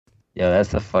Yeah, that's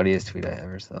the funniest tweet I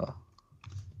ever saw.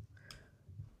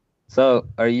 So,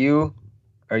 are you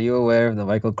aware of the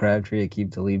Michael Crabtree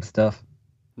Aqib Talib stuff?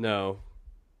 No.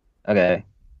 Okay.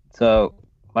 So,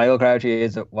 Michael Crabtree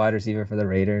is a wide receiver for the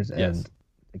Raiders, Yes. and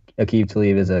Aqib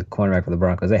Talib is a cornerback for the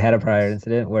Broncos. They had a prior Yes.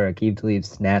 incident where Aqib Talib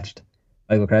snatched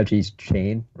Michael Crabtree's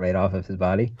chain right off of his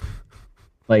body.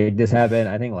 Like this happened,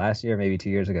 I think last year, maybe 2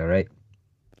 years ago, right?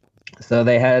 So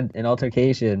they had an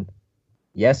altercation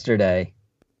yesterday,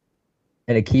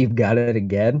 and Aqib got it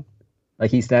again.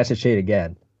 Like he snatched his chain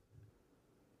again.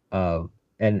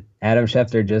 And Adam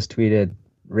Schefter just tweeted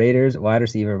Raiders wide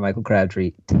receiver Michael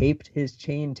Crabtree taped his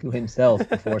chain to himself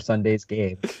before Sunday's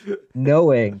game,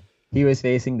 knowing he was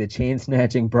facing the chain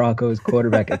snatching Broncos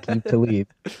quarterback Aqib Talib,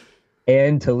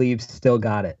 and Talib still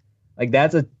got it. Like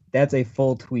that's a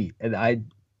full tweet, and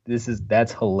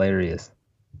that's hilarious.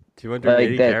 280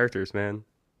 Like that, characters, man.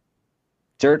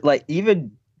 like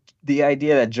even the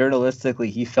idea that journalistically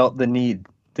he felt the need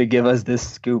to give us this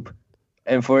scoop,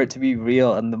 and for it to be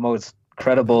real and the most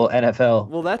credible NFL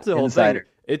Well, that's the whole thing. insider.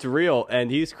 It's real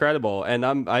and he's credible and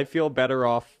I feel better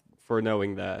off for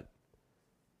knowing that.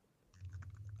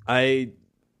 I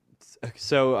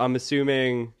so I'm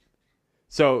assuming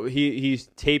so he's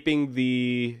taping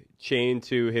the chain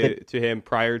to him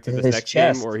prior to this His next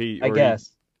game chest, or he I or he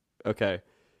guess. okay.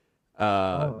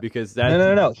 Oh, Because no, that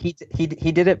no, no, no. He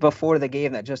did it before the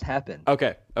game that just happened.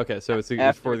 okay, so it's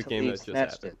After for the game Talib that just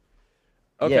snatched happened.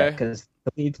 it. Yeah, Okay. because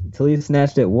Talib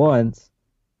snatched it once.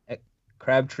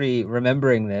 Crabtree,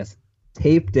 remembering this,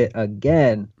 taped it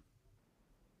again,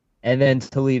 and then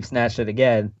Talib snatched it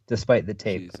again, despite the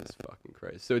tape. Jesus fucking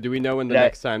Christ. So do we know when the That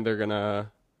next time they're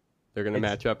gonna it's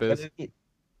match up is? gonna be,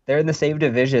 they're in the same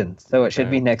division, so it should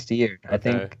Okay. be next year. I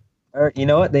Okay. think, or you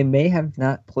know what? They may have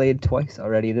not played twice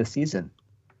already this season.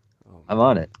 Oh I'm man.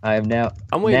 on it. I am now.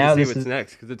 I'm waiting to Now see this what's is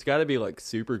next because it's got to be like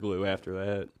super glue after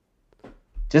that.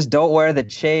 just don't wear the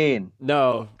chain.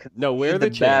 No, no, wear Concede the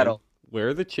the chain. battle.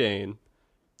 Wear the chain.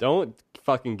 Don't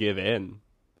fucking give in.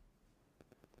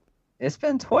 It's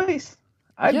been twice.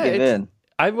 I'd Yeah, give in.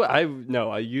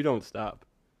 no, you don't stop.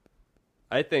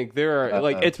 I think there are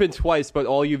like Uh, it's been twice, but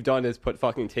all you've done is put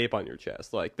fucking tape on your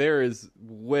chest. Like there is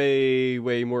way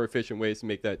more efficient ways to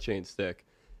make that chain stick.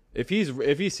 If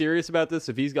he's serious about this,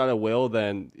 if he's got a will,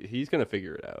 then he's gonna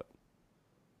figure it out.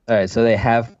 all right, so they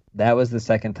have that was the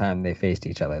second time they faced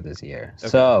each other this year. Okay.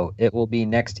 So it will be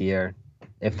next year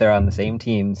if they're on the same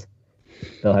teams.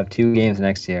 They'll have two games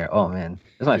next year. Oh man,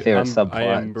 this is my Dude, favorite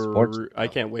subplot in sports. I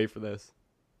can't wait for this.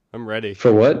 I'm ready.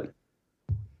 For what?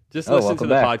 Just Oh, listen to welcome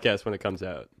the back. podcast when it comes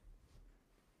out.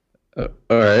 All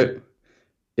right.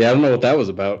 Yeah, I don't know what that was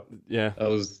about. Yeah. That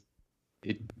was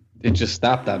it. It just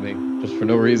stopped at me just for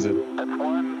no reason. That's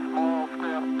one small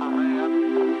step for man,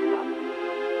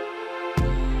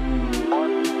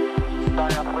 one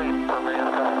giant leap for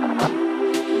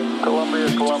mankind. Columbia,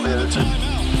 this is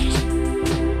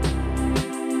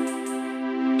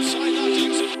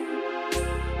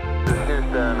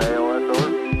Houston, AOS over.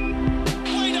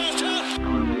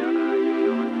 Columbia, how you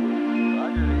doing?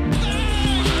 Roger,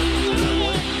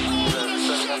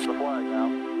 setting up the flag now.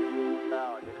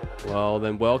 Now, you can Well,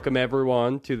 then welcome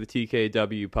everyone to the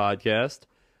TKW podcast.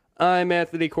 I'm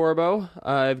Anthony Corbo.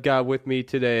 I've got with me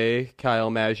today Kyle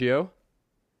Maggio,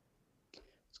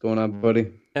 What's going on,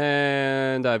 buddy?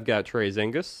 and I've got Trey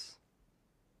Zingus.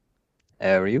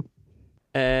 How are you?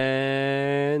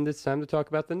 And it's time to talk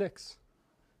about the Knicks.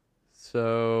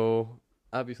 So,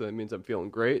 obviously, that means I'm feeling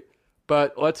great.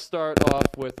 But let's start off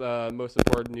with most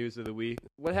important news of the week.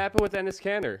 What happened with Ennis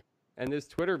Cantor and his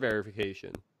Twitter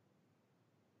verification?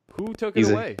 Who took it He's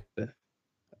away?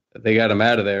 They got him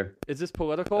out of there. Is this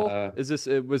political? Uh,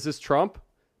 Was this Trump?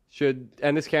 Should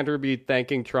Ennis Cantor be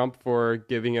thanking Trump for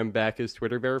giving him back his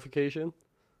Twitter verification?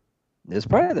 It's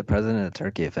probably the president of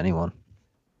Turkey, if anyone.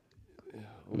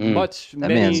 Much That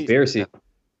man's many. Conspiracy.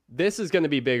 This is going to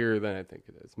be bigger than I think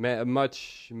it is.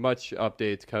 Much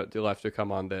updates left to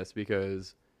come on this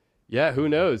because, yeah, who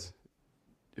knows?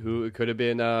 Who it could have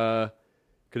been?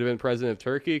 Could have been president of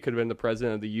Turkey. Could have been the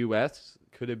president of the U.S.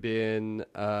 Could have been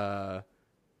I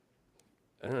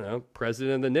don't know,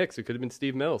 president of the Knicks. It could have been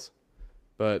Steve Mills,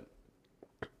 but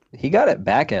He got it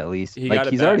back at least. he Like got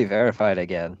it he's already back. verified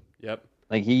again. Yep.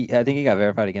 I think he got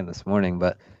verified again this morning.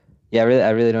 But yeah, I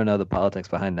really don't know the politics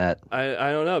behind that.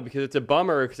 I don't know because it's a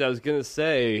bummer because I was gonna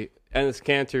say Ennis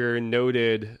Cantor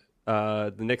noted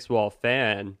the Knicks Wall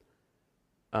fan.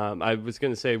 I was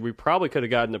gonna say we probably could have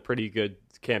gotten a pretty good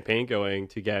campaign going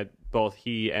to get both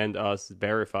he and us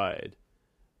verified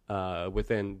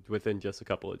within just a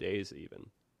couple of days even.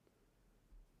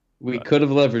 We But, could have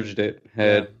leveraged it yeah.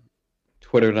 had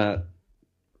Twitter not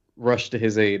rush to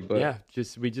his aid, but Yeah,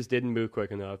 we just didn't move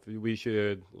quick enough. We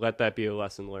should let that be a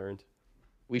lesson learned.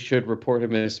 we should report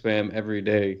him as spam every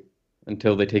day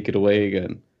until they take it away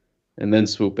again, and then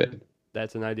swoop in.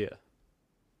 That's an idea.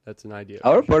 That's an idea.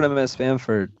 I'll for report sure. him as spam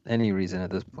for any reason at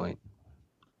this point.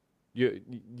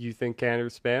 You think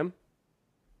Cantor's spam?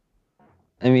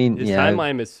 I mean, His yeah,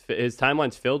 his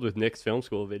timeline's filled with Nick's film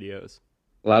school videos.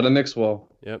 A lot of Knicks wall.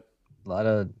 Yep. a lot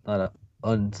of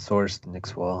unsourced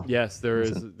Knicks wall. Yes, there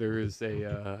is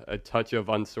a touch of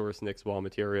unsourced Nick's wall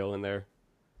material in there.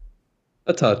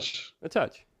 A touch. A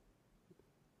touch.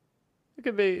 It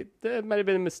could be. That might have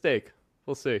been a mistake.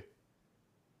 We'll see.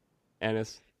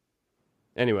 Annis.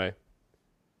 Anyway,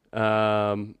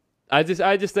 I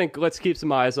just think let's keep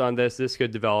some eyes on this. This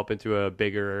could develop into a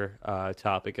bigger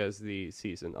topic as the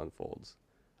season unfolds.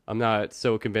 I'm not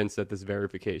so convinced that this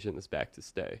verification is back to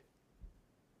stay.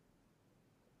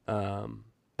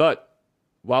 But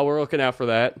while we're looking out for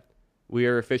that, we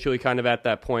are officially kind of at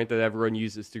that point that everyone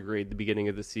uses to grade the beginning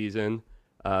of the season.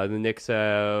 The Knicks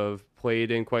have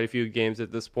played in quite a few games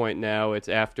at this point now. It's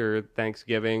after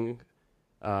Thanksgiving.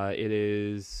 It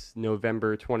is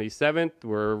November 27th.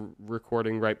 We're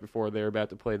recording right before they're about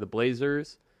to play the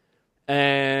Blazers.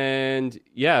 And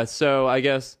yeah, so I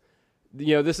guess,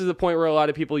 this is the point where a lot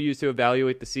of people use to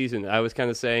evaluate the season. I was kind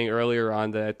of saying earlier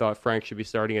on that I thought Frank should be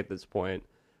starting at this point.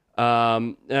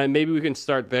 And maybe we can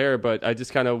start there, but I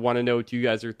just kind of want to know what you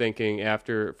guys are thinking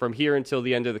from here until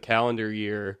the end of the calendar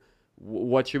year.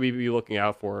 What should we be looking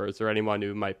out for? Is there anyone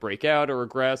who might break out or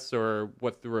regress, or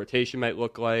what the rotation might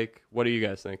look like? What are you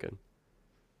guys thinking?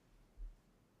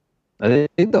 I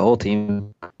think the whole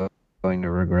team is going to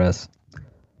regress.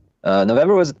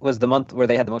 November was the month where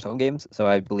they had the most home games, so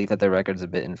I believe that their record's a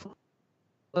bit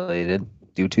inflated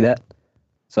due to that.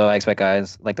 So I expect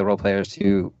guys like the role players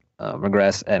to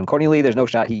regress. And Courtney Lee, there's no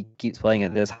shot he keeps playing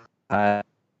at this high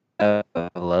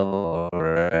level.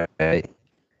 Right?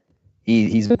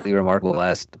 He's been really remarkable the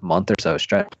last month or so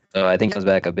stretch. So I think he comes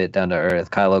back a bit down to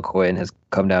earth. Kyle O'Quinn has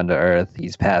come down to earth.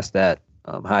 He's past that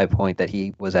high point that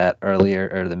he was at earlier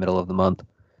or the middle of the month.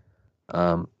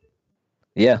 That's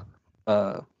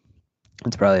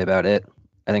probably about it.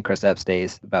 I think Kristaps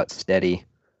stays about steady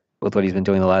with what he's been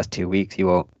doing the last 2 weeks. He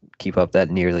won't keep up that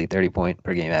nearly 30-point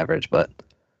per game average, but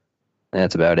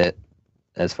that's about it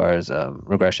as far as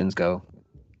regressions go.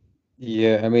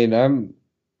 Yeah, I mean, I'm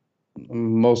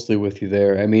mostly with you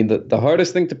there. I mean, the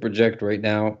hardest thing to project right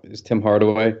now is Tim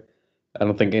Hardaway. I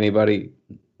don't think anybody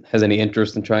has any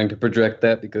interest in trying to project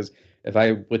that, because if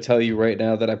I would tell you right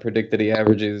now that I predict that he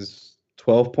averages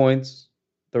 12 points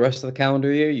the rest of the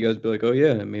calendar year, you guys would be like, oh,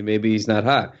 yeah, I mean, maybe he's not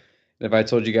hot. And if I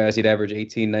told you guys he'd average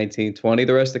 18, 19, 20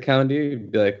 the rest of the calendar year,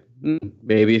 you'd be like,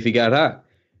 maybe if he got hot.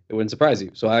 It wouldn't surprise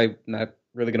you. So I'm not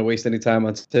really going to waste any time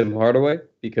on Tim Hardaway,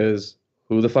 because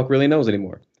who the fuck really knows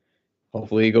anymore?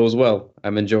 Hopefully he goes well.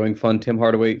 I'm enjoying fun Tim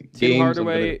Hardaway games. I'm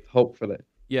gonna hope for that.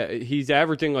 Yeah, he's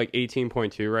averaging like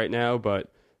 18.2 right now,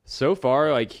 but so far,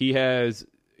 like he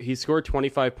scored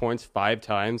 25 points 5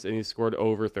 times, and he scored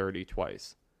over 30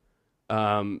 twice.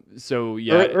 So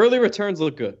yeah, early returns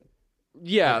look good.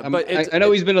 Yeah, but I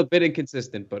know he's been a bit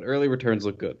inconsistent, but early returns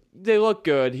look good. They look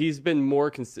good. He's been more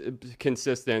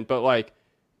consistent, but like,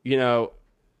 the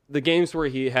games where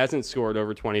he hasn't scored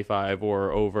over 25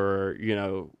 or over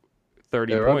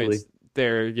 30 They're points, ugly.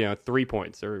 they're 3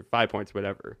 points or 5 points,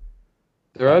 whatever.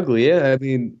 They're ugly, yeah. I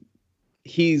mean,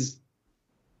 he's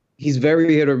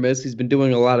very hit or miss. He's been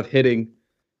doing a lot of hitting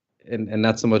and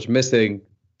not so much missing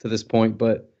to this point,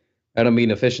 but I don't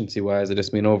mean efficiency-wise. I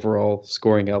just mean overall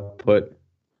scoring output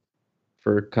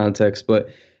for context. But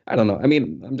I don't know. I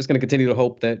mean, I'm just going to continue to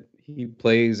hope that he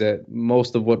plays at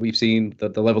most of what we've seen,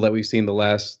 the level that we've seen the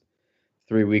last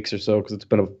 3 weeks or so, because it's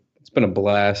been a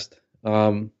blast.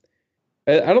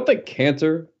 I don't think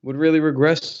Cantor would really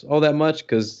regress all that much,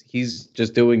 because he's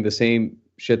just doing the same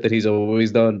shit that he's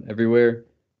always done everywhere,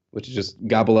 which is just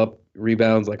gobble up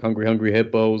rebounds like hungry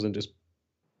hippos and just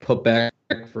put back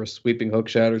for a sweeping hook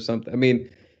shot or something. I mean,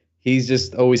 he's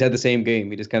just always had the same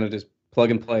game. He just kind of just plug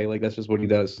and play. Like, that's just what he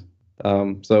does.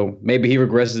 So maybe he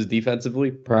regresses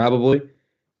defensively, probably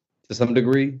to some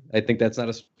degree. I think that's not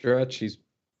a stretch.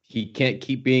 He can't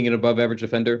keep being an above average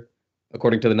defender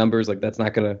according to the numbers. Like, that's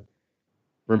not going to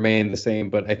remain the same,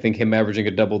 but I think him averaging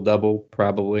a double-double,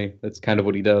 probably. That's kind of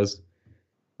what he does.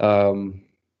 I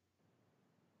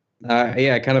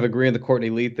kind of agree on the Courtney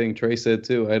Lee thing Trey said,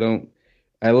 too.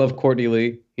 I love Courtney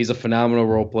Lee. He's a phenomenal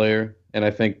role player, and I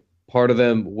think part of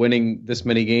them winning this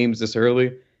many games this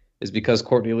early is because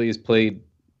Courtney Lee has played,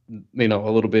 a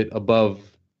little bit above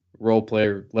role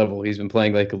player level. He's been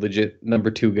playing like a legit number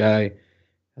 2 guy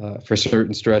for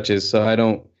certain stretches, so I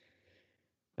don't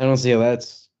I don't see how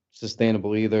that's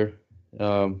sustainable either.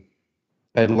 Um,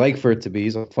 I'd like for it to be.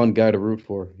 He's a fun guy to root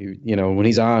for. When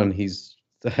he's on, he's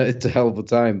it's a hell of a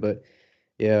time. But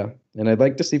yeah, and I'd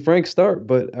like to see Frank start,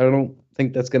 but I don't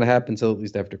think that's going to happen until at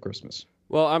least after Christmas.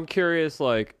 Well, I'm curious,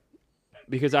 like,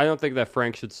 because I don't think that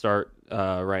Frank should start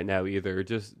right now either.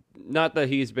 Just not that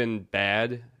he's been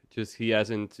bad, just he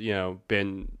hasn't,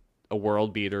 been a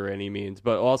world beater any means.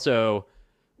 But also,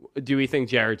 do we think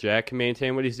Jared Jack can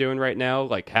maintain what he's doing right now?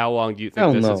 Like, how long do you think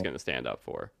Hell this no. is going to stand up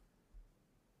for?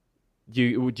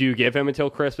 Do you give him until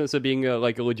Christmas of being a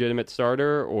legitimate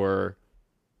starter, or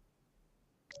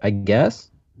I guess.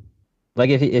 Like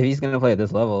if he's gonna play at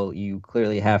this level, you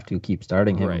clearly have to keep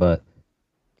starting him. Right. But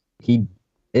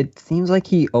it seems like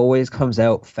he always comes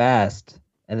out fast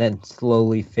and then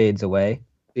slowly fades away.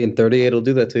 Being 38 will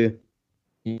do that to you.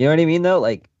 You know what I mean, though?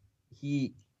 Like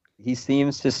he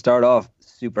seems to start off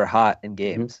super hot in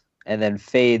games and then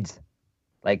fades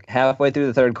like halfway through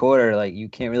the third quarter. Like you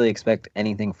can't really expect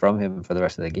anything from him for the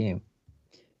rest of the game.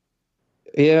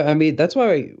 Yeah, I mean, that's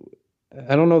why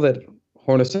I don't know that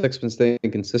Hornets has been staying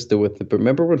consistent with it. But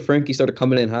remember when Frankie started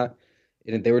coming in hot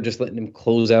and they were just letting him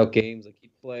close out games? Like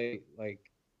he'd play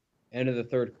like end of the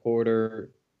third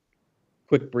quarter,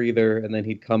 quick breather, and then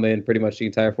he'd come in pretty much the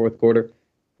entire fourth quarter.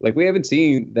 Like we haven't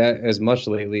seen that as much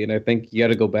lately, and I think you got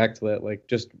to go back to that. Like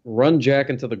just run Jack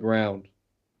into the ground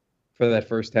for that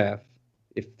first half,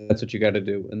 if that's what you got to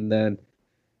do, and then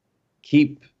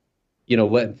keep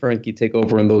letting Frankie take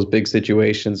over in those big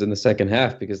situations in the second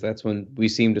half, because that's when we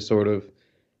seem to sort of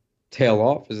tail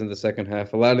off is in the second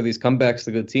half. A lot of these comebacks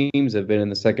to good teams have been in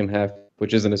the second half,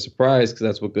 which isn't a surprise because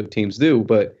that's what good teams do.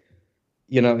 But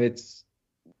it's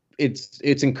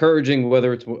encouraging,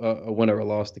 whether it's a win or a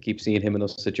loss, to keep seeing him in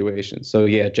those situations. So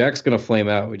yeah, Jack's gonna flame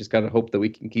out. We just gotta hope that we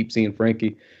can keep seeing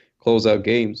Frankie close out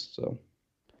games. So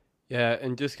yeah,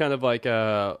 and just kind of like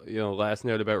last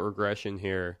note about regression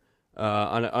here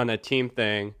on a team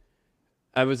thing.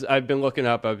 I've been looking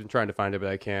up. I've been trying to find it, but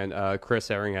I can't. Chris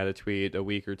Herring had a tweet a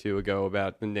week or two ago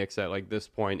about the Knicks at like this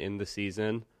point in the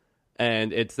season,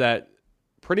 and it's that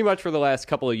pretty much for the last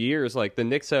couple of years, like the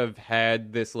Knicks have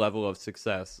had this level of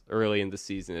success early in the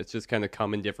season. It's just kind of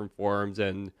come in different forms,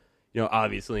 and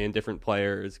obviously in different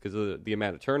players because of the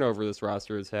amount of turnover this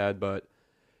roster has had. But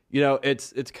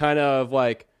it's kind of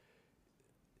like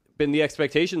been the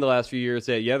expectation the last few years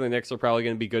that the Knicks are probably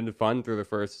going to be good and fun through the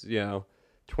first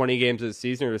 20 games of the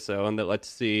season or so, and that let's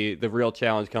see the real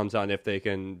challenge comes on if they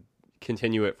can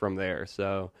continue it from there.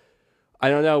 So I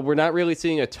don't know. We're not really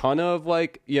seeing a ton of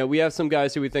we have some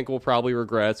guys who we think will probably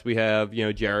regress. We have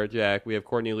Jared Jack. We have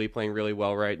Courtney Lee playing really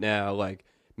well right now. Like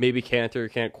maybe Cantor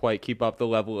can't quite keep up the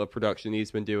level of production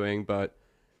he's been doing, but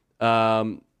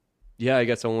I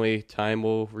guess only time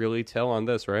will really tell on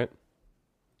this, right?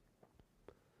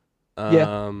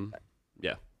 Yeah.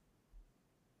 Yeah.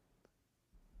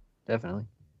 Definitely.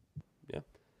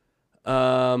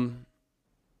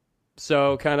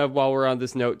 So kind of while we're on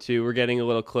this note too, we're getting a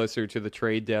little closer to the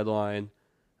trade deadline.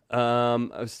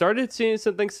 I've started seeing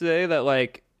some things today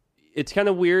that it's kind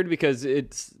of weird because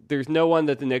there's no one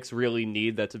that the Knicks really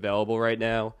need that's available right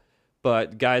now,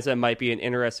 but guys that might be an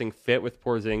interesting fit with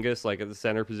Porzingis, like at the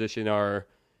center position, are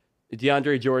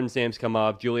DeAndre Jordan's names come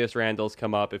up, Julius Randle's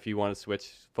come up if you want to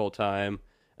switch full time,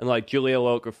 and Julia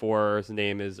Okafor's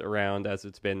name is around as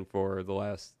it's been for the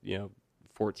last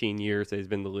 14 years that he's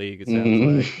been in the league, it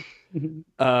sounds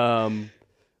like.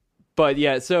 But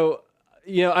yeah, so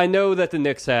I know that the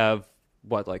Knicks have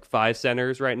 5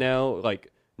 centers right now.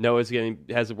 Noah's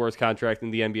has the worst contract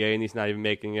in the NBA and he's not even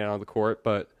making it on the court,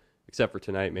 but except for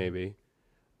tonight maybe.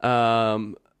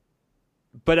 But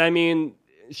I mean,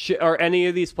 are any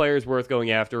of these players worth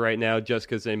going after right now just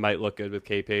because they might look good with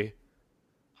KP?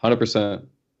 100%.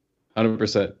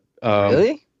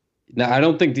 Really? Now, I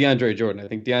don't think DeAndre Jordan. I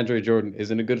think DeAndre Jordan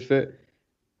isn't a good fit.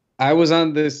 I was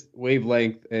on this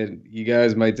wavelength, and you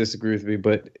guys might disagree with me,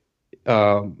 but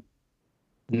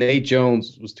Nate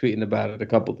Jones was tweeting about it a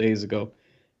couple days ago,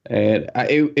 and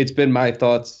it's been my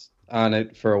thoughts on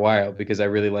it for a while because I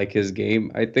really like his game.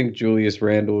 I think Julius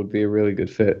Randle would be a really good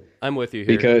fit. I'm with you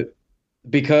here.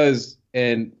 Because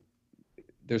and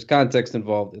there's context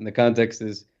involved, and the context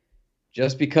is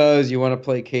just because you want to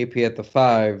play KP at the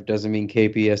 5 doesn't mean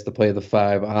KP has to play the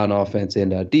 5 on offense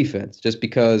and on defense. Just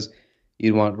because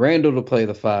you want Randle to play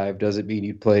the 5 doesn't mean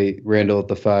you'd play Randle at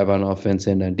the 5 on offense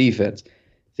and on defense.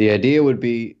 The idea would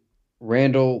be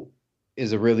Randle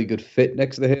is a really good fit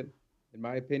next to him, in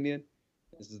my opinion.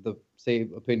 This is the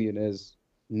same opinion as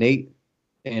Nate,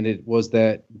 and it was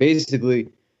that basically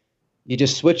you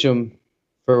just switch them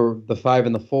for the 5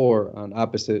 and the 4 on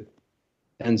opposite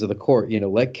ends of the court.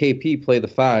 Let KP play the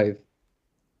 5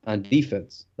 on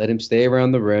defense. Let him stay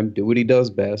around the rim, do what he does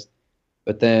best,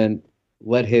 but then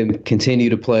let him continue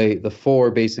to play the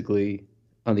four basically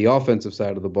on the offensive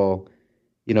side of the ball.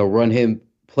 Run him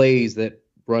plays that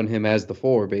run him as the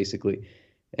four basically,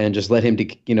 and just let him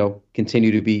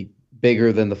continue to be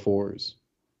bigger than the fours,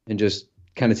 and just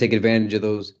kind of take advantage of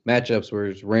those matchups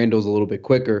where Randall's a little bit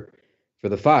quicker for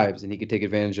the fives, and he could take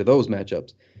advantage of those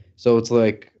matchups. So it's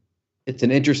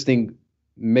an interesting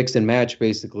mix and match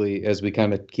basically as we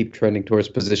kind of keep trending towards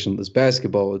positionless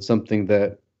basketball. It's something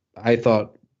that I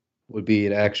thought would be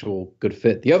an actual good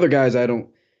fit. The other guys I don't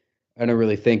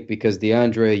really think, because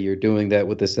DeAndre, you're doing that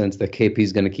with the sense that KP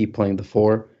is going to keep playing the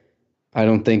four. I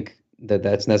don't think that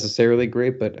that's necessarily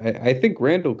great, but I think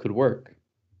Randall could work.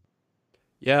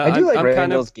 Yeah, I do like I'm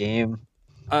Randall's game.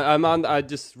 I'm on. I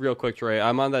just real quick, Trey.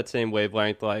 I'm on that same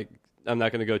wavelength. Like, I'm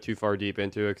not going to go too far deep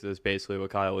into it because it's basically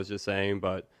what Kyle was just saying.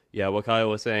 But yeah, what Kyle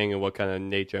was saying and what kind of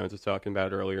Nate Jones was talking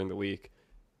about earlier in the week.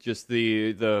 Just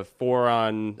the 4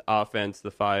 on offense,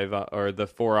 the 5 or the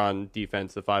 4 on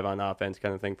defense, the 5 on offense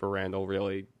kind of thing for Randall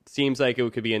really seems like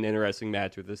it could be an interesting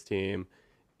match with this team.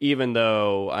 Even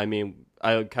though, I mean,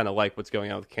 I kind of like what's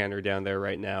going on with Cantor down there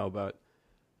right now, but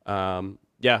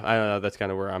yeah, I don't know. That's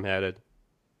kind of where I'm headed.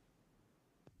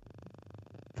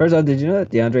 First off, did you know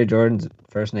that DeAndre Jordan's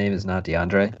first name is not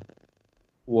DeAndre?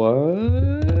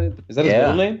 What? Is that his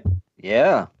Yeah. middle name?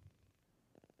 Yeah.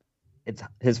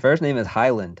 His first name is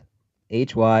Highland.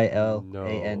 Hyland. No.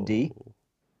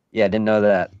 Yeah, I didn't know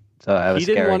that. So I was He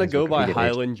didn't scaring want to his go by Wikipedia page.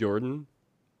 Highland Jordan.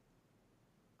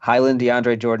 Highland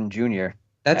DeAndre Jordan Jr.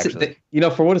 That's Actually.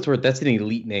 for what it's worth, that's an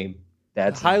elite name.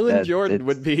 Highland Jordan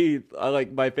would be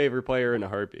like my favorite player in a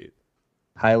heartbeat.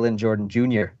 Highland Jordan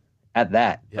Jr. at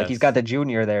that. Like he's Yes. got the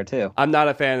junior there too. I'm not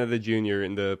a fan of the junior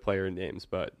in the player names,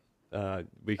 but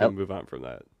we can move on from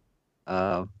that.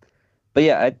 But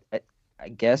yeah, I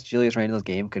guess Julius Randle's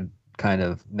game could kind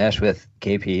of mesh with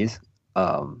KP's.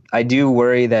 I do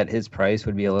worry that his price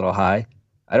would be a little high.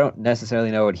 I don't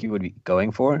necessarily know what he would be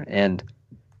going for, and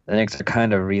the Knicks are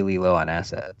kind of really low on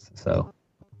assets. So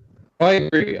I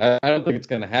agree. I don't think it's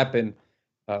going to happen,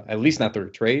 at least not through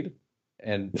a trade.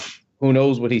 And who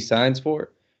knows what he signs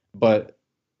for. But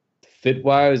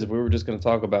fit-wise, if we were just going to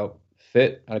talk about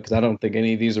fit, because I don't think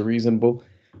any of these are reasonable,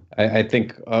 I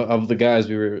think of the guys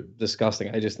we were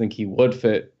discussing, I just think he would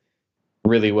fit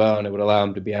really well, and it would allow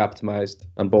him to be optimized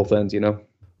on both ends,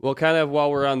 Well, kind of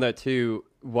while we're on that too,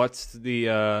 what's the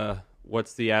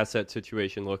asset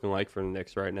situation looking like for the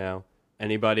Knicks right now?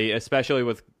 Anybody, especially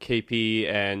with KP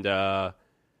and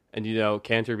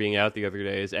Cantor being out the other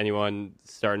day, is anyone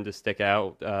starting to stick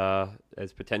out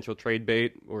as potential trade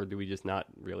bait, or do we just not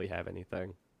really have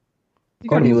anything?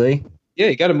 Courtney Lee, Yeah,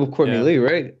 you got to move Courtney Lee,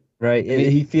 right? right? I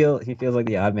mean, he feels like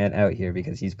the odd man out here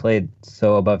because he's played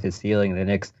so above his ceiling. The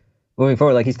Knicks moving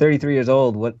forward, like he's 33 years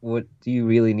old. What do you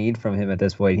really need from him at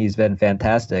this point? He's been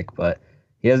fantastic, but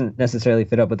he doesn't necessarily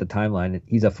fit up with the timeline.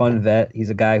 He's a fun vet. He's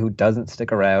a guy who doesn't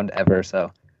stick around ever,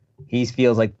 so he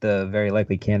feels like the very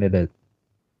likely candidate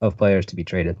of players to be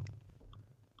traded.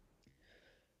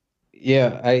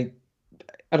 Yeah, I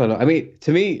don't know. I mean,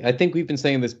 to me, I think we've been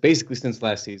saying this basically since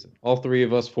last season. All three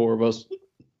of us, four of us,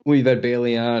 we've had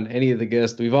Bailey on, any of the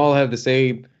guests. We've all had the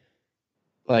same,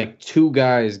 like, two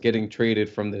guys getting traded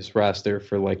from this roster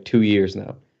for like 2 years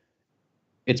now.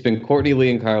 It's been Courtney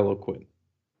Lee and Kyle O'Quinn.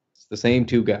 It's the same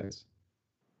two guys.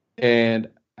 And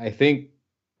I think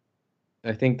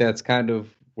that's kind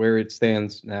of where it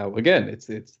stands now. Again,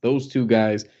 it's those two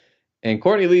guys. And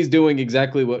Courtney Lee's doing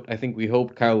exactly what I think we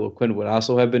hoped Kyle O'Quinn would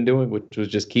also have been doing, which was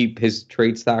just keep his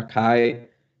trade stock high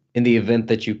in the event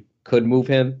that you could move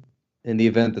him, in the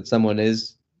event that someone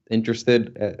is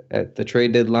interested at the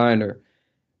trade deadline or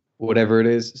whatever it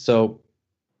is. So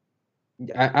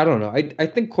I don't know. I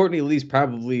think Courtney Lee's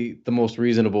probably the most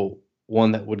reasonable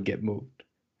one that would get moved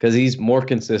because he's more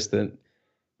consistent.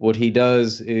 What he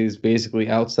does is basically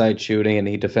outside shooting, and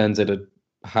he defends at a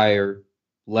higher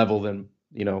level than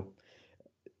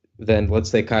let's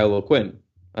say Kyle O'Quinn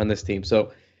on this team.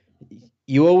 So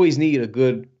you always need a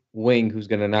good wing who's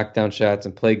going to knock down shots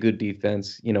and play good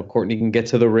defense. Courtney can get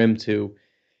to the rim too.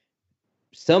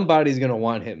 Somebody's going to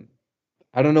want him.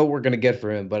 I don't know what we're going to get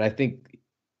for him, but I think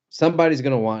somebody's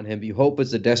going to want him. You hope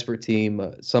it's a desperate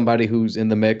team, somebody who's in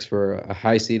the mix for a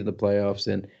high seed in the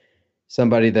playoffs, and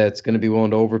somebody that's going to be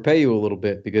willing to overpay you a little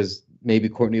bit because maybe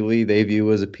Courtney Lee they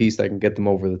view as a piece that can get them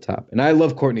over the top. And I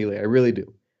love Courtney Lee. I really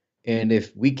do. And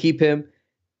if we keep him,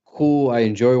 cool. I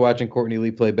enjoy watching Courtney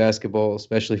Lee play basketball,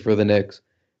 especially for the Knicks.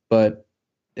 But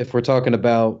if we're talking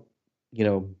about,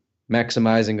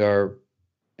 maximizing our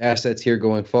assets here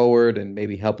going forward and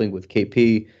maybe helping with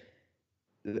KP,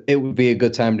 it would be a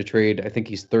good time to trade. I think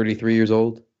he's 33 years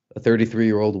old, a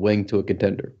 33-year-old wing to a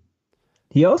contender.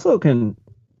 He also can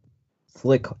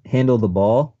slick handle the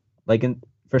ball, like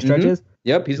for stretches.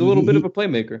 Yep, he's a He, little bit of he a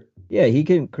playmaker. yeah, he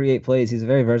can create plays. He's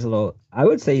very versatile. I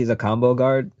would say he's a combo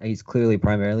guard. He's clearly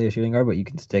primarily a shooting guard, but you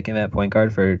can stick him at point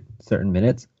guard for certain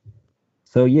minutes.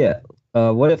 So yeah,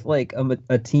 what if like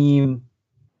a team,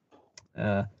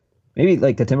 maybe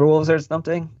like the Timberwolves or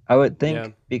something? I would think Yeah.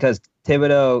 because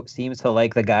Thibodeau seems to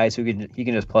like the guys who he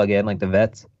can just plug in like the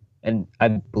vets, and I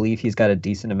believe he's got a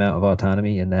decent amount of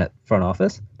autonomy in that front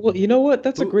office. Well, you know what?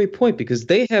 That's a great point because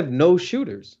they have no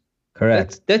shooters.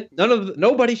 Correct.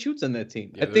 Nobody shoots on that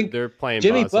team. Yeah, I think they're playing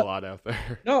Jimmy Buzz a lot out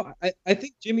there. No, I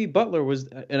think Jimmy Butler was,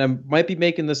 and I might be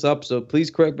making this up, so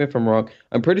please correct me if I'm wrong.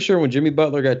 I'm pretty sure when Jimmy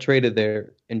Butler got traded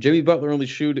there, and Jimmy Butler only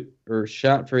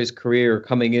shot for his career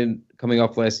coming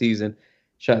off last season,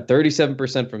 shot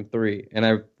 37% from three. And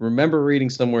I remember reading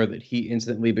somewhere that he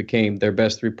instantly became their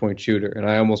best 3-point shooter, and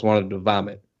I almost wanted to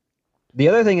vomit. The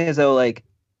other thing is though, like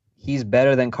he's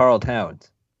better than Karl Towns.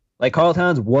 Like Karl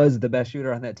Towns was the best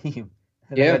shooter on that team.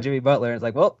 And they got Jimmy Butler. And it's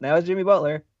like, well, now it's Jimmy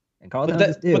Butler and Karl Towns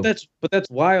is too. But that's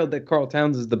wild that Karl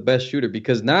Towns is the best shooter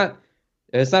because it's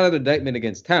not an indictment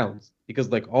against Towns because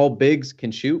like all bigs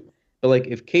can shoot. But like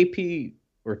if KP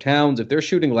or Towns, if they're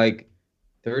shooting like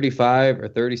 35 or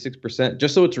 36%,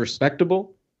 just so it's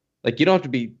respectable, like you don't have to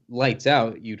be lights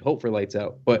out. You'd hope for lights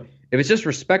out. But if it's just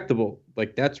respectable,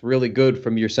 like that's really good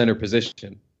from your center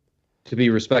position to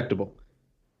be respectable.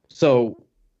 So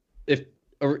if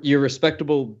your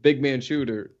respectable big man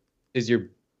shooter is your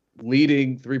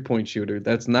leading 3-point shooter,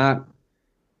 that's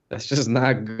just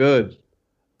not good.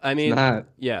 I mean,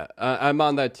 yeah, I'm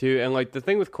on that too. And like the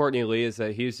thing with Courtney Lee is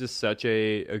that he's just such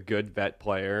a good vet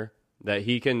player that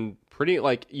he can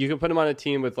you can put him on a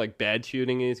team with like bad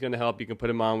shooting and he's going to help. You can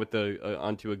put him on with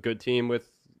onto a good team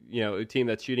with, a team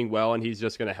that's shooting well and he's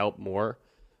just going to help more.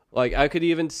 Like I could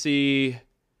even see,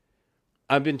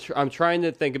 I'm trying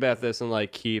to think about this and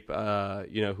like keep,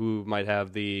 who might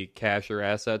have the cash or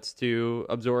assets to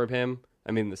absorb him.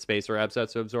 I mean, the space or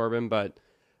assets to absorb him, but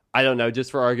I don't know.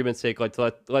 Just for argument's sake,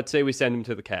 let's say we send him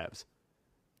to the Cavs,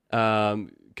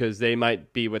 because they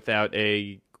might be without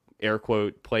a air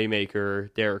quote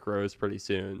playmaker Derrick Rose pretty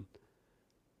soon.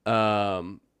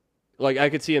 Like I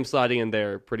could see him sliding in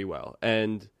there pretty well,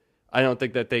 and I don't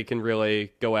think that they can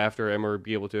really go after him or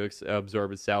be able to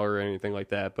absorb his salary or anything like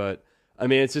that. But I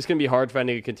mean, it's just going to be hard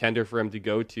finding a contender for him to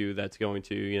go to that's going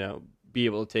to, be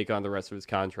able to take on the rest of his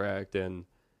contract. And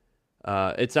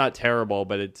it's not terrible,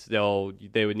 but it's still,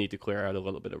 they would need to clear out a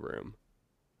little bit of room.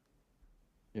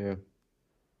 Yeah.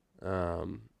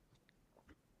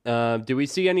 Do we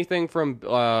see anything from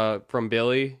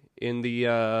Billy in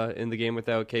the game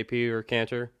without KP or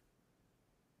Cantor?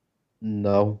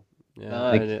 No. Yeah,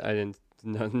 I didn't.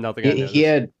 Nothing. He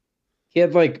had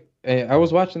like I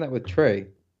was watching that with Trey.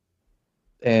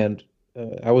 And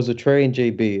I was with Trey and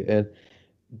JB, and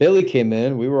Billy came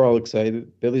in. We were all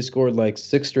excited. Billy scored like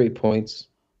 6 straight points.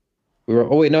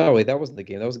 Wait, that wasn't the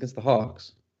game. That was against the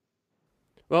Hawks.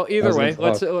 Well, either way,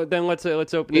 let's open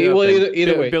it up.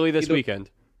 Either way, Billy this weekend.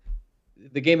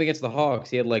 The game against the Hawks,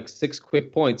 he had like 6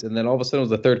 quick points, and then all of a sudden it was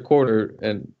the third quarter,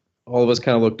 and all of us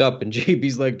kind of looked up, and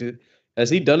JB's like, "Has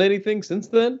he done anything since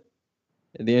then?"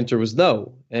 And the answer was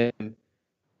no. And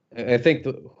I think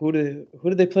who did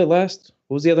they play last?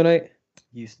 What was the other night?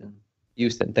 Houston.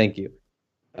 Thank you.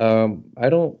 I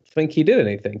don't think he did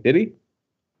anything. Did he?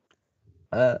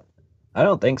 I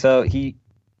don't think so.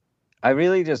 I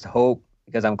really just hope,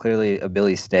 because I'm clearly a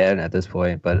Billy stan at this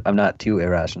point, but I'm not too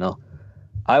irrational.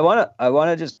 I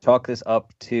wanna just chalk this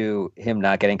up to him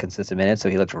not getting consistent minutes, so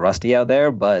he looks rusty out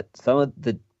there. But some of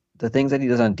the things that he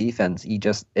does on defense,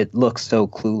 it looks so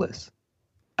clueless.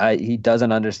 He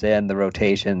doesn't understand the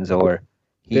rotations, or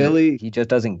he just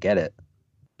doesn't get it.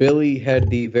 Billy had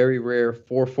the very rare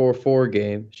 4-4-4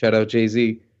 game. Shout out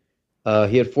Jay-Z.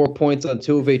 He had 4 points on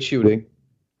 2 of 8 shooting,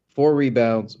 4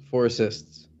 rebounds, 4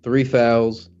 assists, 3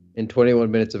 fouls in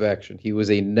 21 minutes of action. He was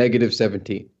a negative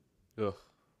 17. Ugh.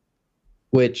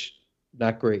 Which,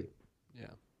 not great.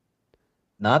 Yeah.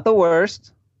 Not the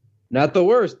worst. Not the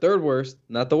worst. Third worst.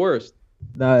 Not the worst.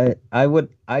 No,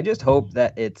 I just hope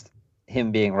that it's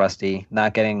him being rusty,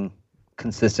 not getting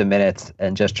consistent minutes,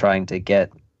 and just trying to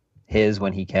get his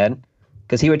when he can.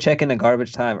 Because he would check into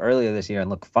garbage time earlier this year and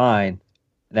look fine.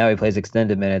 Now he plays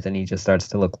extended minutes and he just starts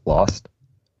to look lost.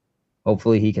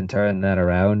 Hopefully he can turn that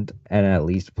around and at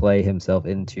least play himself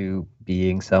into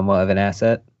being somewhat of an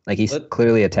asset. Like he's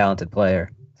clearly a talented player.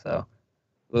 So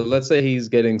let's say he's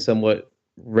getting somewhat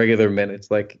regular minutes.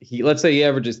 Like let's say he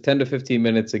averages 10 to 15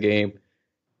 minutes a game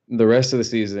the rest of the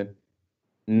season.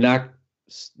 Not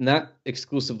not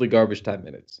exclusively garbage time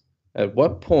minutes. At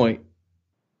what point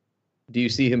do you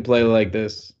see him play like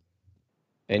this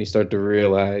and you start to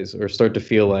realize or start to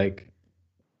feel like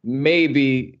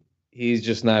maybe he's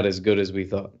just not as good as we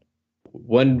thought?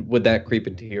 When would that creep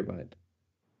into your mind?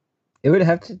 It would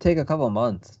have to take a couple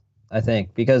months, I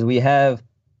think, because we have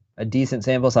a decent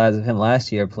sample size of him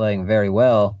last year playing very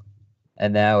well,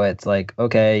 and now it's like,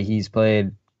 okay, he's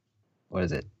played, what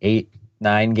is it, 8,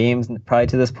 9 games probably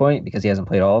to this point because he hasn't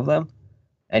played all of them,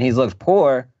 and he's looked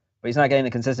poor, but he's not getting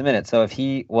the consistent minutes. So if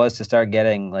he was to start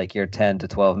getting like your 10 to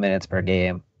 12 minutes per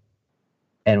game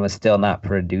and was still not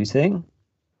producing,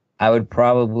 I would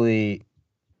probably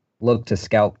look to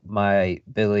scalp my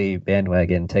Billy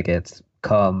bandwagon tickets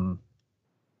come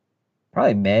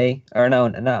probably May, or no,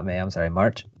 not May. I'm sorry,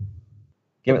 March.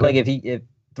 Give it like if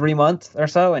 3 months or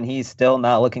so, and he's still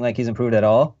not looking like he's improved at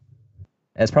all.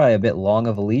 That's probably a bit long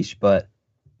of a leash, but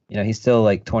he's still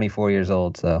like 24 years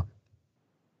old, so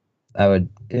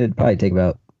it'd probably take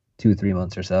about 2-3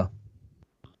 months or so.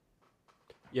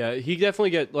 Yeah, he definitely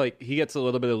gets a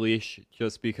little bit of leash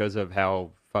just because of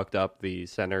how fucked up the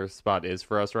center spot is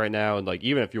for us right now, and like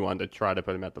even if you wanted to try to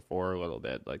put him at the 4 a little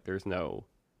bit, like there's no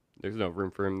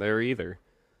room for him there either.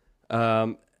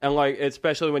 And like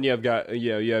especially when you have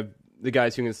you have the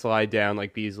guys who can slide down,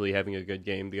 like Beasley having a good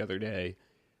game the other day.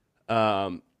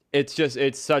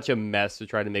 It's such a mess to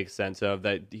try to make sense of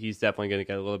that. He's definitely going to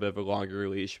get a little bit of a longer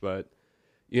leash, but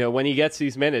when he gets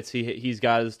these minutes, he's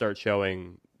got to start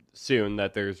showing soon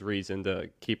that there's reason to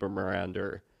keep him around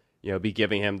or be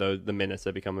giving him the minutes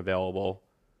that become available.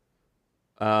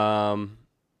 But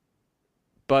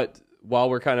while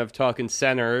we're kind of talking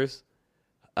centers,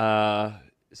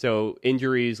 so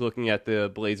injuries, looking at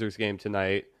the Blazers game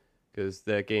tonight, because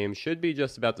that game should be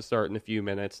just about to start in a few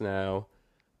minutes now.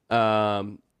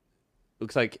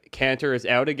 Looks like Cantor is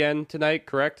out again tonight,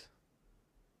 correct?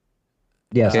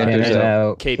 Yes, Cantor's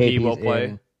out. KP will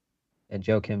play. And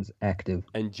Joakim's active.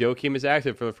 And Joakim is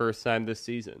active for the first time this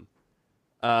season.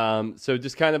 So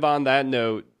just kind of on that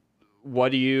note,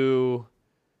 what do you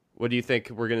think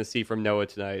we're going to see from Noah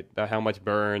tonight? About how much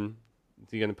burn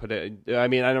is he going to put it? I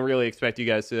mean, I don't really expect you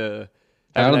guys to.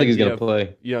 I don't think he's going to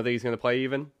play. You don't think he's going to play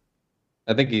even?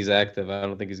 I think he's active. I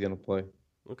don't think he's going to play.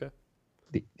 Okay.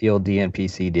 The old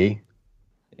DNPCD.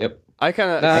 Yep. I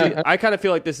kind of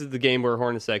feel like this is the game where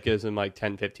Hornacek gives him like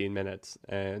 10, 15 minutes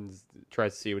and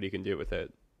tries to see what he can do with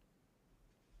it.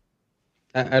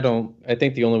 I don't. I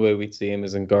think the only way we'd see him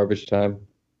is in garbage time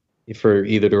for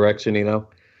either direction,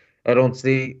 I don't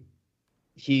see.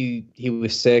 He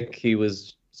was sick. He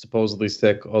was supposedly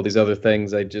sick. All these other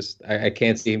things. I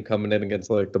can't see him coming in against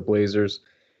like the Blazers.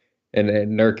 And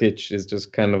Nurkic is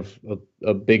just kind of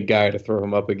a big guy to throw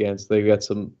him up against. They've got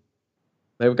some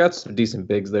decent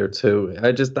bigs there too.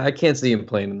 I can't see him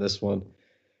playing in this one.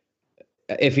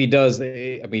 If he does,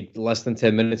 I mean, less than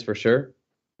 10 minutes for sure.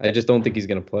 I just don't think he's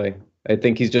going to play. I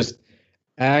think he's just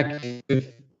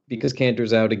active because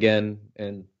Cantor's out again,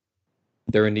 and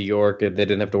they're in New York, and they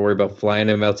didn't have to worry about flying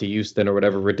him out to Houston or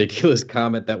whatever ridiculous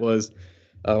comment that was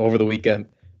over the weekend.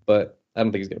 But I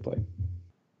don't think he's going to play.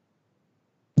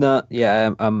 No,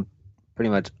 yeah, I'm pretty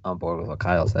much on board with what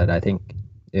Kyle said. I think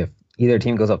if either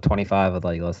team goes up 25 with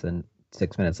like less than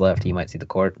 6 minutes left, he might see the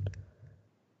court.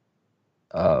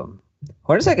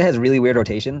 Hornacek has really weird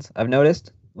rotations, I've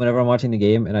noticed, whenever I'm watching the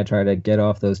game, and I try to get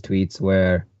off those tweets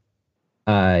where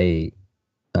I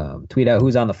tweet out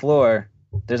who's on the floor.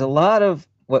 There's a lot of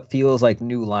what feels like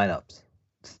new lineups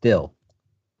still.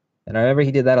 And I remember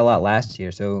he did that a lot last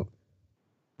year, so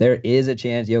there is a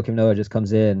chance Joakim Noah just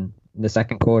comes in the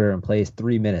second quarter and plays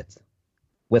 3 minutes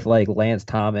with like Lance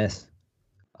Thomas,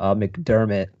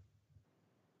 McDermott,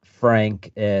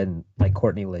 Frank, and like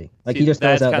Courtney Lee. Like he just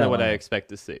that's kind of what I expect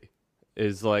to see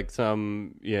is like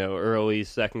some early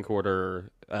second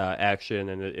quarter action,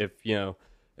 and if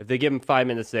they give him 5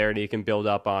 minutes there and he can build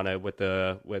up on it with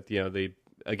the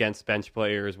against bench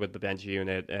players with the bench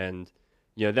unit, and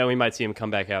then we might see him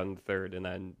come back out in the third, and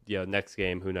then next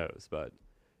game who knows, but.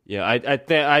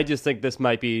 I just think this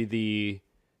might be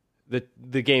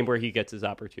the game where he gets his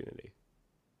opportunity.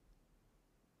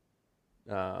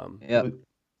 Yeah,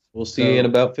 we'll see in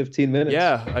about 15 minutes.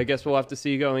 Yeah, I guess we'll have to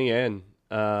see going in.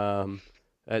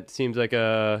 That seems like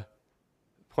a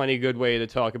plenty good way to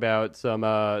talk about some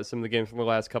of the games from the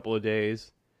last couple of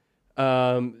days.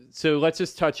 So let's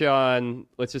just touch on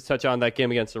that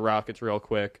game against the Rockets real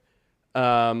quick.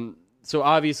 So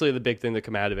obviously the big thing that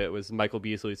come out of it was Michael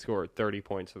Beasley scored 30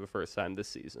 points for the first time this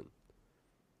season.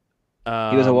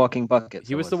 He was a walking bucket.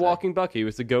 He was the walking bucket. He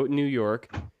was the GOAT in New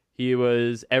York. He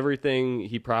was everything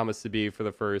he promised to be for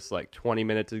the first 20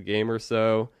 minutes of the game or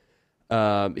so.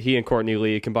 He and Courtney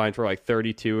Lee combined for like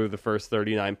 32 of the first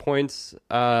 39 points.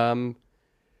 Let's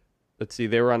see,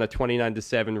 they were on a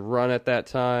 29-7 run at that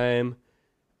time.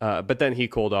 But then he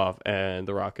cooled off, and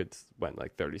the Rockets went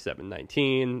like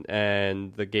 37-19,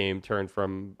 and the game turned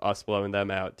from us blowing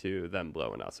them out to them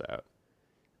blowing us out.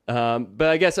 But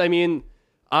I guess, I mean,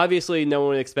 obviously no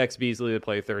one expects Beasley to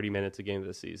play 30 minutes a game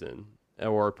this season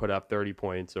or put up 30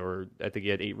 points, or I think he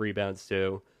had 8 rebounds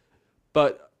too.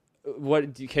 But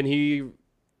can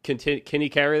he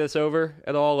carry this over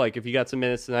at all? Like, if he got some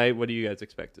minutes tonight, what do you guys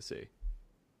expect to see?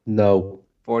 No.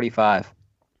 45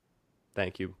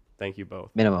 Thank you both.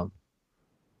 minimum.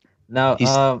 No,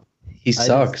 He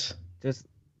sucks.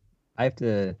 I have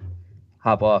to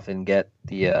hop off and get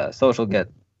the social get.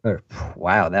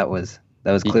 Wow, that was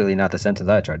clearly not the sentence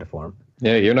I tried to form.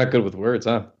 Yeah, you're not good with words,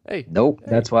 huh? Hey, Nope,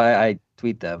 that's why I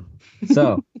tweet them.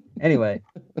 So anyway,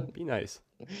 be nice.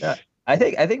 I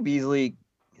think Beasley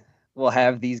will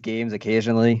have these games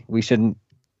occasionally. We shouldn't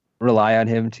rely on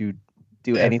him to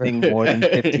do anything more than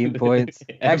 15 points.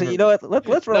 Actually, you know what?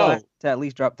 Let's rely to at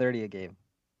least drop 30 a game.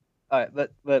 All right,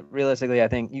 but realistically, I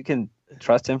think you can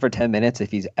trust him for 10 minutes if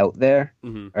he's out there.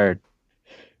 Mm-hmm.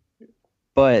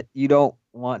 But you don't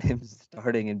want him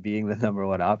starting and being the number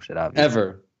one option,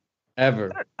 obviously.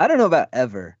 Ever. I don't know about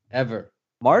ever.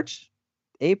 March,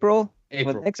 April.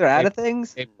 When the Knicks are out of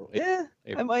things. April.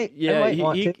 I might. Yeah, I might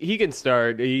want to. he can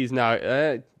start. He's not.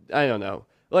 I don't know.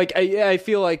 Like, I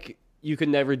feel like you could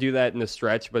never do that in a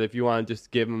stretch. But if you want to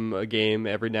just give him a game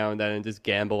every now and then and just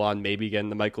gamble on maybe getting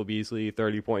the Michael Beasley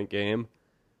 30-point game,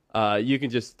 you can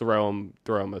just throw him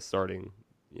the starting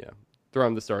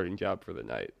job for the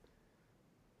night.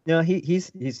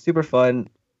 He's super fun.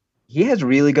 He has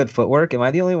really good footwork. Am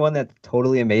I the only one that's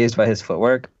totally amazed by his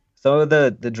footwork? Some of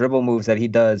the dribble moves that he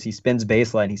does, he spins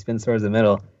baseline, he spins towards the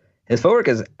middle. His footwork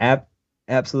is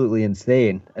absolutely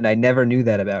insane, and I never knew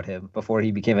that about him before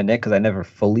he became a Knick because I never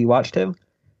fully watched him.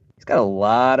 He's got a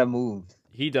lot of moves.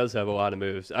 He does have a lot of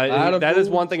moves. That is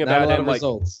one thing about him. Like,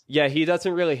 yeah, he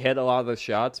doesn't really hit a lot of the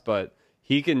shots, but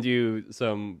he can do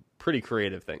some pretty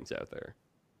creative things out there.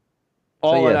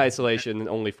 All in isolation and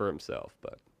only for himself,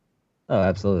 but. Oh,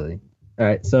 absolutely. All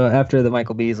right, so after the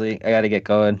Michael Beasley, I got to get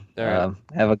going. All right.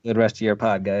 Have a good rest of your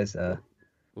pod, guys.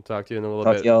 We'll talk to you in a little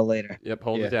bit. Talk to y'all later. Yep,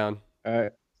 hold it down. All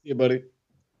right. See you, buddy.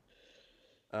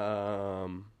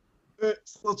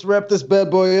 Let's wrap this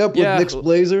bad boy up with Knicks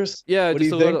Blazers. Yeah, what do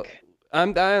you think? I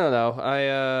don't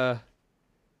know.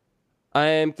 I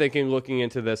am thinking, looking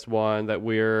into this one, that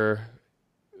we're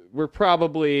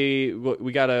probably,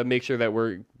 we got to make sure that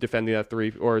we're defending that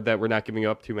three, or that we're not giving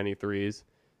up too many threes.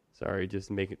 Sorry, just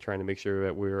trying to make sure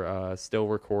that we're still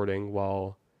recording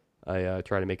while I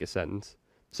try to make a sentence.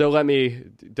 So let me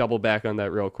double back on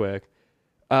that real quick.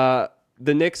 The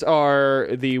Knicks are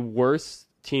the worst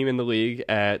team in the league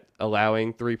at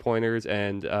allowing three-pointers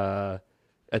and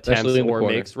attempts or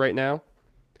makes right now,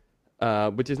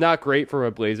 which is not great for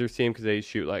a Blazers team because they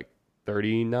shoot like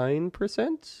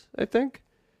 39%, I think.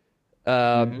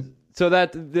 So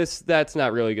that's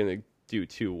not really going to do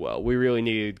too well. We really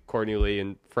need Courtney Lee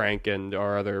and Frank and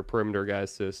our other perimeter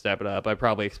guys to step it up. I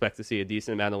probably expect to see a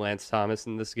decent amount of Lance Thomas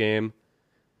in this game.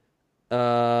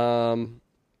 Yeah,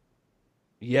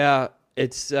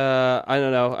 it's I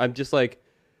don't know. I'm just like,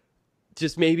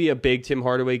 just maybe a big Tim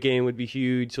Hardaway game would be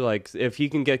huge. Like, if he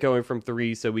can get going from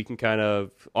three, so we can kind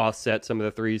of offset some of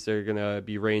the threes that are gonna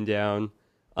be rained down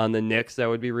on the Knicks, that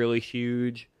would be really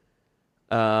huge.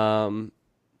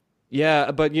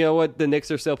 Yeah, but you know what? The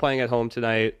Knicks are still playing at home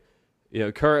tonight. You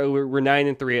know, currently we're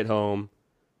 9-3 at home.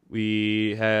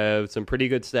 We have some pretty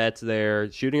good stats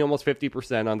there, shooting almost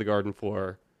 50% on the Garden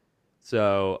floor.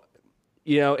 So,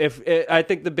 you know, I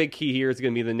think the big key here is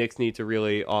going to be the Knicks need to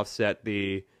really offset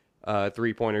the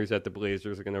three-pointers that the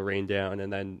Blazers are going to rain down,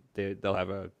 and then they'll have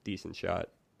a decent shot.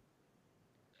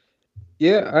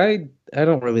 Yeah, I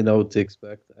don't really know what to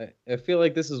expect. I feel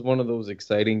like this is one of those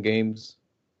exciting games.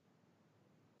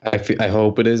 I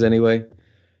hope it is anyway.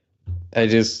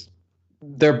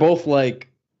 They're both like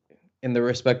in their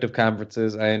respective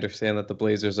conferences. I understand that the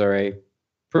Blazers are a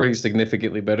pretty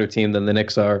significantly better team than the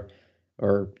Knicks are,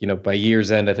 or, you know, by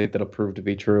year's end, I think that'll prove to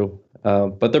be true.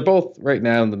 But they're both right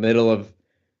now in the middle of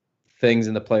things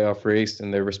in the playoff race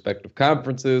in their respective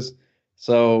conferences.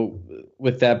 So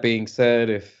with that being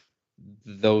said, if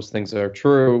those things are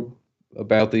true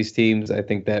about these teams, I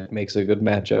think that makes a good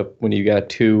matchup when you got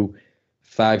 2,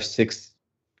 5, 6,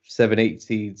 7, 8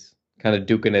 seeds kind of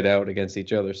duking it out against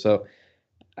each other. So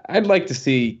I'd like to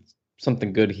see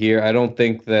something good here. I don't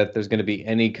think that there's going to be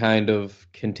any kind of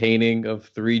containing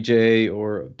of 3J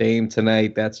or Dame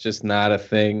tonight. That's just not a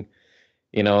thing,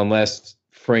 you know, unless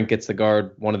Frank gets the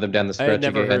guard, one of them down the I had stretch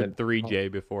never again. heard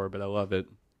 3J before, but I love it.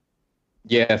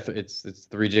 Yeah, it's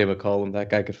 3J McCollum. That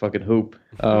guy could fucking hoop.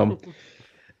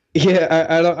 Yeah,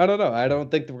 I don't know. I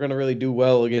don't think that we're gonna really do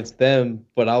well against them.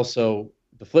 But also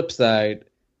the flip side,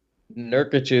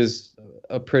 Nurkic is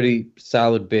a pretty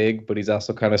solid big, but he's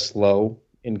also kind of slow,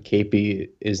 and KP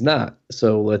is not.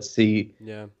 So let's see.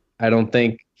 Yeah. I don't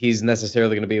think he's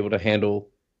necessarily going to be able to handle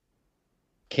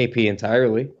KP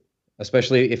entirely,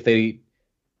 especially if they,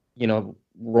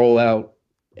 roll out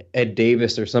Ed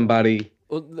Davis or somebody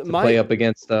Well, to play up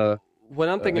against what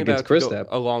I'm thinking against about to go Kristaps.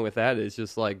 along with that is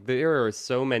just like there are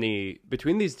so many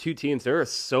between these two teams. There are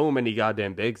so many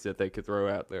goddamn bigs that they could throw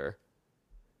out there.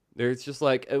 There's just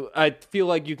like I feel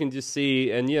like you can just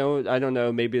see, and I don't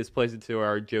know, maybe this plays into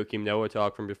our Joakim Noah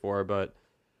talk from before, but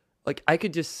like I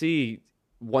could just see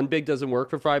one big doesn't work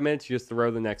for 5 minutes, you just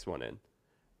throw the next one in,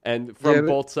 and from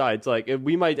both sides, like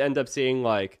we might end up seeing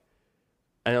like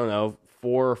I don't know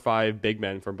 4 or 5 big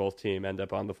men from both teams end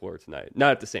up on the floor tonight,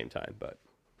 not at the same time, but.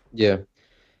 Yeah.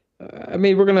 I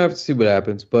mean, we're going to have to see what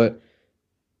happens, but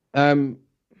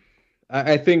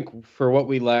I think for what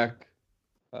we lack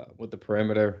with the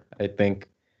perimeter, I think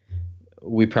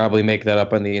we probably make that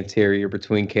up on the interior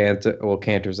between Cantor. Well,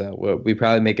 Cantor's out. We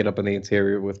probably make it up on the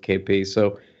interior with KP.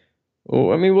 So,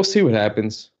 I mean, we'll see what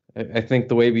happens. I think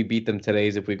the way we beat them today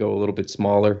is if we go a little bit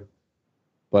smaller,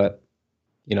 but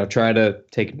try to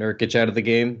take Nurkic out of the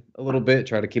game a little bit,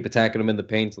 try to keep attacking them in the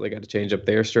paint. So they got to change up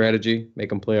their strategy, make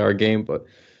them play our game, but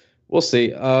we'll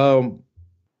see. I'm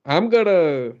going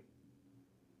to,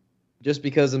 just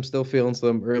because I'm still feeling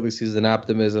some early season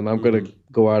optimism, I'm going to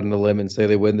go out on a limb and say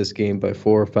they win this game by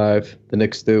 4 or 5. The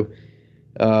Knicks do.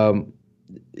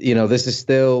 This is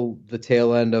still the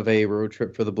tail end of a road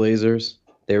trip for the Blazers.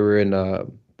 They were in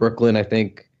Brooklyn, I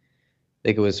think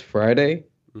it was Friday.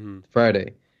 Mm-hmm.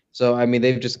 Friday. So, I mean,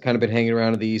 they've just kind of been hanging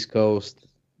around on the East Coast.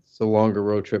 It's a longer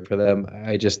road trip for them.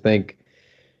 I just think,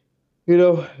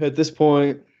 at this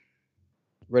point,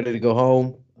 ready to go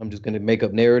home. I'm just going to make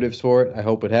up narratives for it. I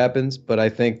hope it happens, but I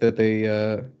think that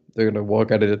they're going to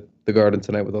walk out of the Garden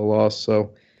tonight with a loss.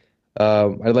 So,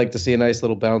 I'd like to see a nice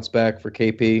little bounce back for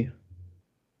KP.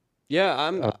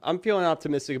 Yeah, I'm feeling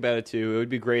optimistic about it too. It would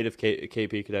be great if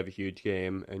KP could have a huge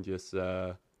game and just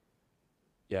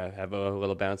have a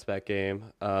little bounce back game.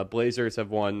 Blazers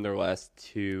have won their last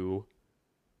 2.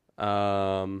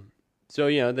 So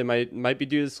they might be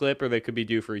due to slip, or they could be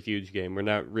due for a huge game. We're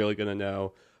not really gonna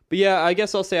know. But yeah, I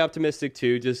guess I'll say optimistic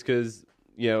too, just because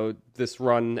this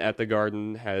run at the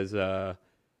Garden has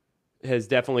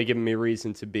definitely given me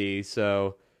reason to be.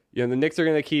 So the Knicks are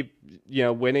gonna keep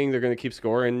winning. They're gonna keep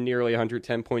scoring nearly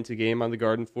 110 points a game on the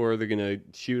Garden floor. They're gonna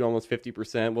shoot almost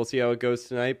 50%. We'll see how it goes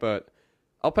tonight, but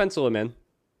I'll pencil them in.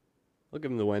 I'll give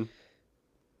them the win.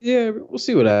 Yeah, we'll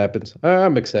see what happens.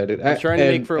 I'm excited. I'm trying to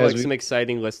make for some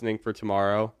exciting listening for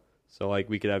tomorrow, so like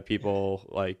we could have people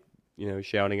like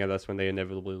shouting at us when they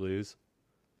inevitably lose.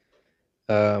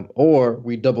 Or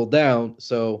we double down.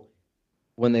 So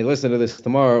when they listen to this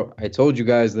tomorrow, I told you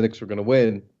guys the Knicks were going to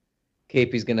win.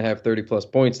 KP's going to have 30-plus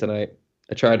points tonight.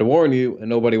 I tried to warn you, and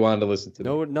nobody wanted to listen to me.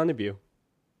 No, none of you.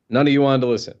 None of you wanted to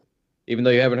listen, even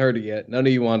though you haven't heard it yet. None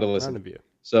of you wanted to listen. None of you.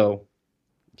 So.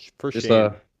 For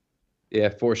shame.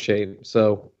 For shame.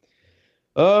 So,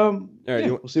 all right,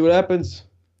 we'll see what happens.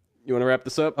 You want to wrap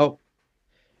this up? Oh,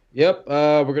 yep.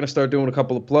 We're gonna start doing a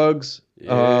couple of plugs.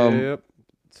 Yep.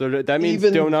 So that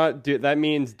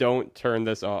means don't turn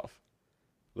this off.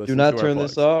 Do not turn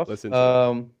this off. Listen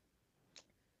to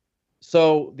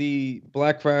so the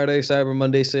Black Friday, Cyber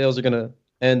Monday sales are gonna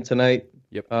end tonight.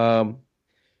 Yep.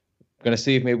 Going to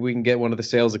see if maybe we can get one of the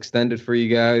sales extended for you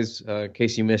guys in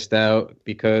case you missed out,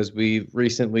 because we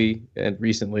recently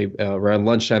around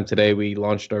lunchtime today, we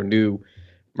launched our new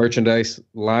merchandise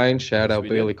line. Shout out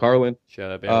Bailey Carlin.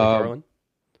 Shout out Bailey Carlin.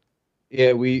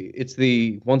 Yeah, it's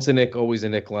the once a Nick, always a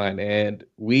Nick line, and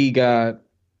we got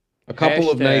a couple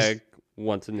of nice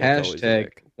once a Nick, always a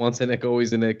Nick. Once a Nick,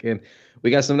 always a Nick, and we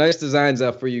got some nice designs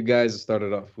out for you guys to start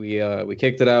it off. We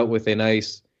kicked it out with a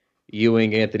nice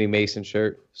Ewing Anthony Mason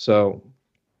shirt, so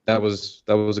that was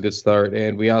a good start.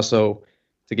 And we also,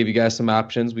 to give you guys some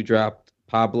options, we dropped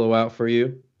Pablo out for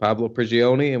you, Pablo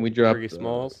Prigioni, and we dropped Priggy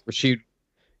Smalls. Rasheed.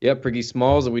 Yep, Priggy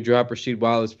Smalls, and we dropped Rasheed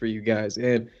Wallace for you guys.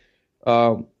 And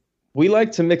we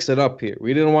like to mix it up here.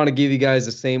 We didn't want to give you guys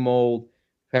the same old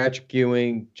Patrick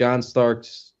Ewing, John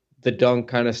Starks, the dunk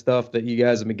kind of stuff that you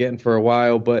guys have been getting for a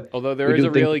while. But although there is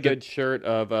a really good shirt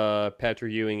of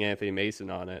Patrick Ewing, Anthony Mason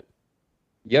on it.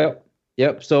 Yep.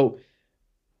 So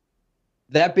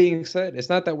that being said, it's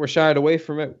not that we're shied away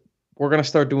from it. We're going to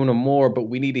start doing them more, but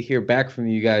we need to hear back from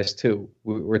you guys too.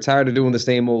 We're tired of doing the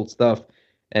same old stuff.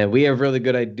 And we have really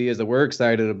good ideas that we're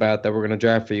excited about that we're going to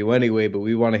draft for you anyway, but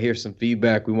we want to hear some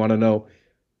feedback. We want to know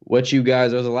what you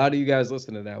guys, there's a lot of you guys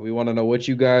listening now. We want to know what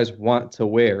you guys want to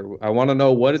wear. I want to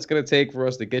know what it's going to take for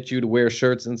us to get you to wear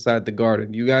shirts inside the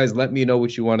Garden. You guys let me know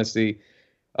what you want to see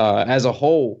as a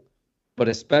whole, but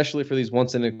especially for these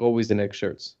once and always the Knicks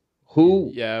shirts.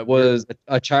 Who was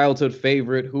a childhood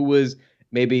favorite? Who was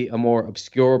maybe a more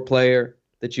obscure player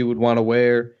that you would want to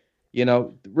wear? You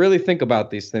know, really think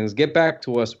about these things. Get back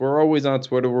to us. We're always on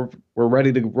Twitter. We're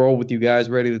ready to roll with you guys,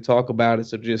 ready to talk about it.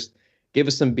 So just give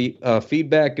us some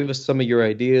feedback. Give us some of your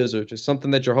ideas or just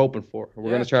something that you're hoping for. We're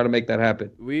going to try to make that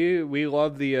happen. We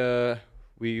love the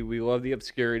we love the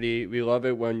obscurity. We love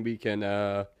it when we can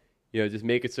just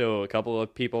make it so a couple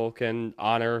of people can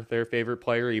honor their favorite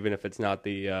player, even if it's not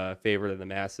the favorite of the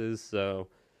masses. So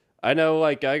I know,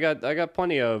 like, I got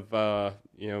plenty of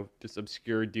just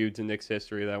obscure dudes in Knicks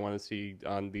history that I want to see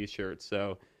on these shirts.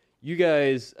 So you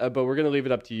guys, but we're gonna leave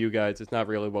it up to you guys. It's not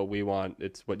really what we want;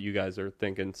 it's what you guys are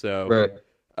thinking. So,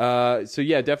 right. So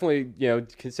yeah, definitely,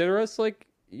 consider us. Like,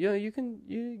 you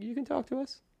can talk to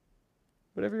us,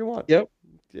 whatever you want. Yep.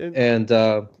 And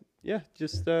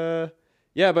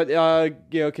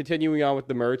continuing on with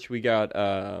the merch, we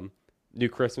got new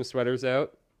Christmas sweaters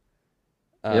out.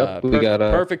 Yep, we got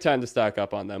perfect time to stock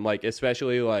up on them. Like,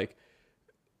 especially like,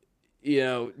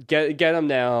 get them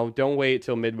now. Don't wait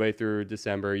till midway through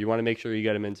December. You want to make sure you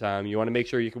get them in time. You want to make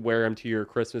sure you can wear them to your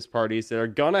Christmas parties that are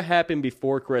gonna happen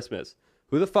before Christmas.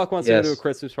 Who the fuck wants to go to a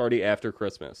Christmas party after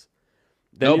Christmas?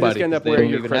 Then Nobody. You're just gonna end up wearing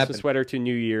your Christmas sweater to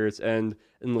New Year's, and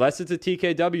unless it's a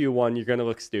TKW one, you're gonna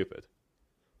look stupid.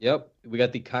 Yep, we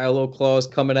got the Kyle O clause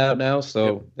coming out now,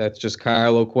 so that's just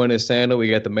Kyle O'Quinn as Santa. We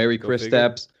got the Merry Chris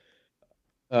Steps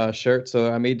shirt.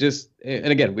 So I mean, and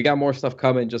again, we got more stuff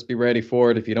coming. Just be ready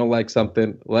for it. If you don't like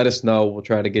something, let us know. We'll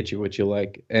try to get you what you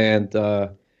like. And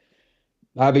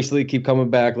obviously, keep coming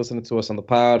back, listening to us on the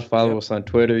pod. Follow us on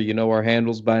Twitter. You know our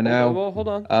handles by now. Well, hold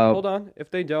on. If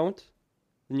they don't,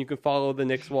 then you can follow the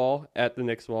Knicks Wall at the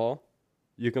Knicks Wall.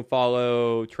 You can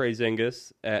follow Trey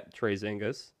Zingas at Trey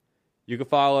Zingas. You can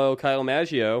follow Kyle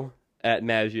Maggio at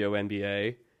Maggio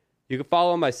NBA. You can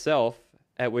follow myself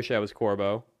at Wish I Was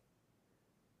Corbo.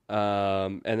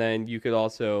 And then you could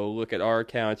also look at our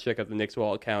accounts, check out the Knicks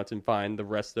Wall accounts, and find the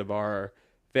rest of our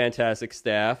fantastic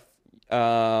staff.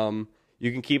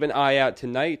 You can keep an eye out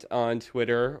tonight on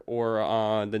Twitter or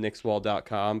on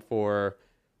theknickswall.com for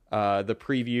the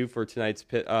preview for tonight's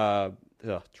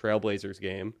Trailblazers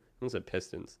game. I almost said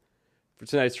Pistons. For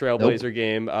tonight's Trailblazer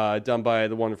game, done by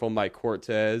the wonderful Mike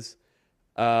Cortez.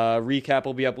 Recap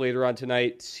will be up later on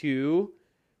tonight, too.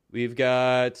 We've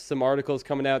got some articles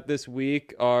coming out this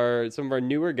week. Some of our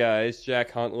newer guys, Jack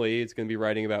Huntley, is going to be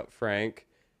writing about Frank.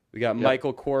 We got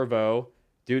Michael Corvo.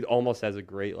 Dude almost has a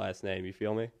great last name. You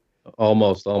feel me?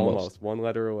 Almost. One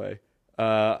letter away.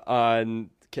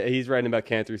 He's writing about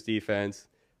Cantor's defense.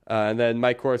 And then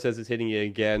Mike Cortez is hitting you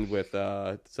again with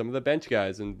some of the bench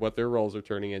guys and what their roles are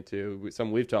turning into.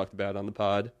 Some we've talked about on the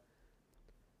pod.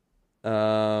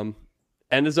 And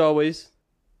as always,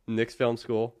 Knicks Film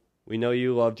School. We know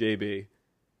you love JB.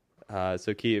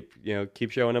 So keep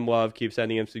showing him love. Keep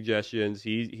sending him suggestions.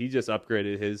 He just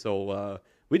upgraded his whole.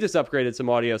 We just upgraded some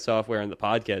audio software in the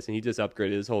podcast, and he just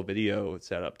upgraded his whole video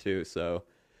setup too. So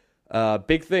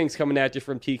big things coming at you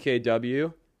from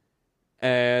TKW.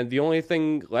 And the only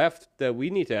thing left that we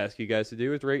need to ask you guys to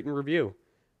do is rate and review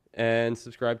and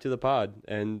subscribe to the pod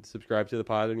on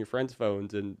your friends'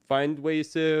 phones and find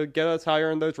ways to get us higher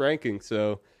in those rankings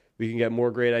so we can get more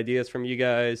great ideas from you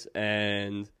guys.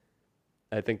 And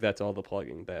I think that's all the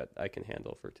plugging that I can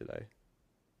handle for today.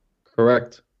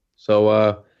 Correct.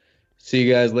 So see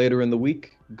you guys later in the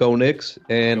week. Go Knicks.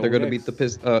 And they're going to beat the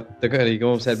Pistons. You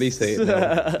almost had me say it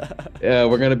now. Yeah,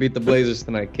 we're going to beat the Blazers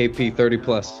tonight. KP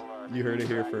 30+. You heard it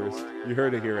here first. You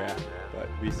heard it here after, but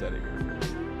we said it here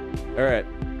first. All right.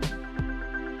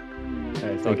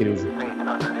 Take it easy.